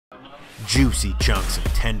Juicy chunks of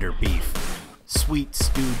tender beef, sweet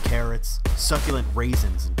stewed carrots, succulent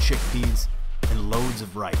raisins and chickpeas, and loads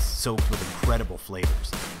of rice soaked with incredible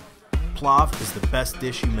flavors. PLOV is the best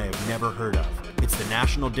dish you may have never heard of. It's the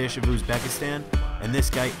national dish of Uzbekistan, and this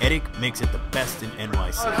guy Erick makes it the best in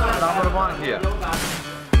NYC. Number one here.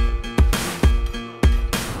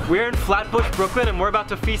 We're in Flatbush, Brooklyn, and we're about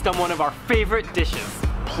to feast on one of our favorite dishes,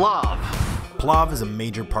 PLOV. PLOV is a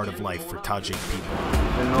major part of life for Tajik people.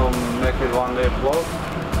 You know, make it one day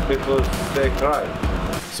PLOV because they cry.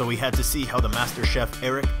 So we had to see how the master chef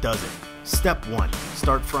Erick does it. Step 1.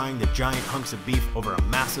 Start frying the giant hunks of beef over a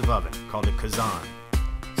massive oven called a kazan.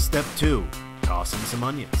 Step 2. Toss in some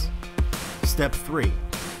onions. Step 3.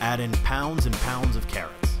 Add in pounds and pounds of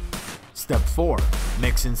carrots. Step 4.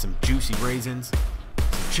 Mix in some juicy raisins,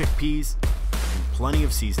 some chickpeas, and plenty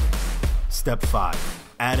of seasoning. Step 5.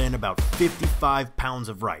 Add in about 55 pounds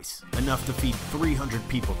of rice, enough to feed 300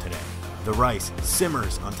 people today. The rice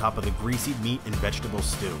simmers on top of the greasy meat and vegetable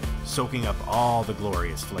stew, soaking up all the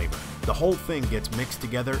glorious flavor. The whole thing gets mixed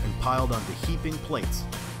together and piled onto heaping plates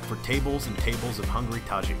for tables and tables of hungry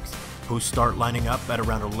Tajiks, who start lining up at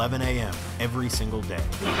around 11 a.m. every single day.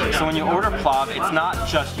 So when you order PLOV, it's not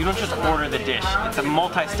just, you don't just order the dish, it's a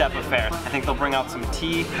multi-step affair. I think they'll bring out some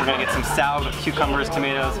tea, we're gonna get some salad with cucumbers,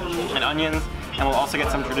 tomatoes, and onions, and we'll also get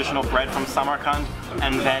some traditional bread from Samarkand,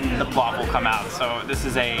 and then the PLOV will come out. So this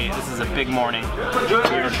is a big morning.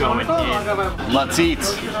 We're going in. Let's eat.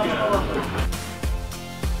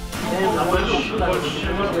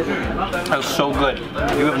 That was so good.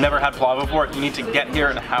 If you have never had PLOV before, you need to get here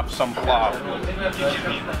and have some PLOV.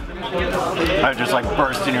 I just like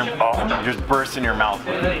burst in your mouth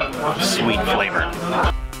with sweet flavor.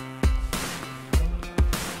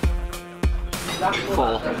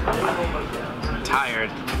 Full. Tired.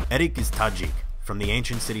 Erick is Tajik, from the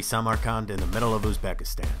ancient city Samarkand in the middle of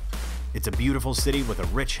Uzbekistan. It's a beautiful city with a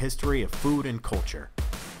rich history of food and culture.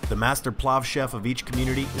 The master PLOV chef of each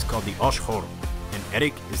community is called the Oshkhor, and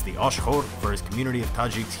Erick is the Oshkhor for his community of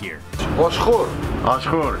Tajiks here. Oshkhor.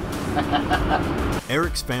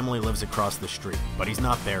 Erick's family lives across the street, but he's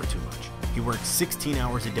not there too much. He works 16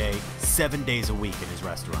 hours a day, 7 days a week in his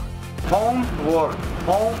restaurant. Home, work.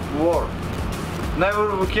 Home, work.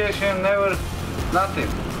 Never vacation, never nothing.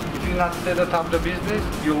 If you not set up the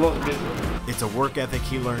business, you lose business. It's a work ethic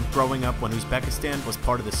he learned growing up when Uzbekistan was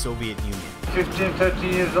part of the Soviet Union. 15, 30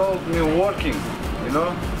 years old, me working, you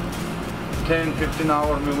know? 10, 15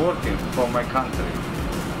 hours me working for my country.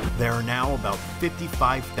 There are now about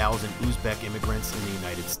 55,000 Uzbek immigrants in the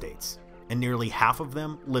United States, and nearly half of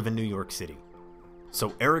them live in New York City.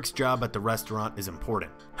 So Erick's job at the restaurant is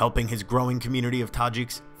important, helping his growing community of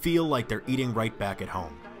Tajiks feel like they're eating right back at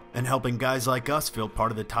home, and helping guys like us feel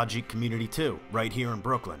part of the Tajik community too, right here in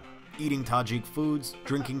Brooklyn, eating Tajik foods,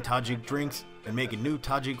 drinking Tajik drinks, and making new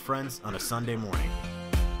Tajik friends on a Sunday morning.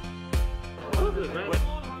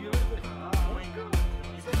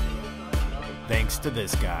 Thanks to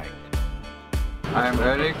this guy. I am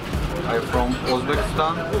Erick. I'm from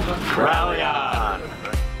Uzbekistan. Rally on!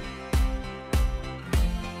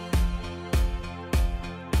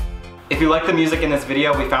 If you like the music in this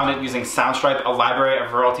video, we found it using Soundstripe, a library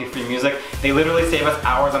of royalty-free music. They literally save us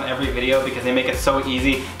hours on every video because they make it so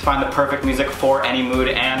easy to find the perfect music for any mood,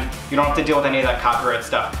 and you don't have to deal with any of that copyright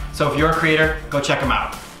stuff. So if you're a creator, go check them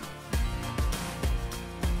out.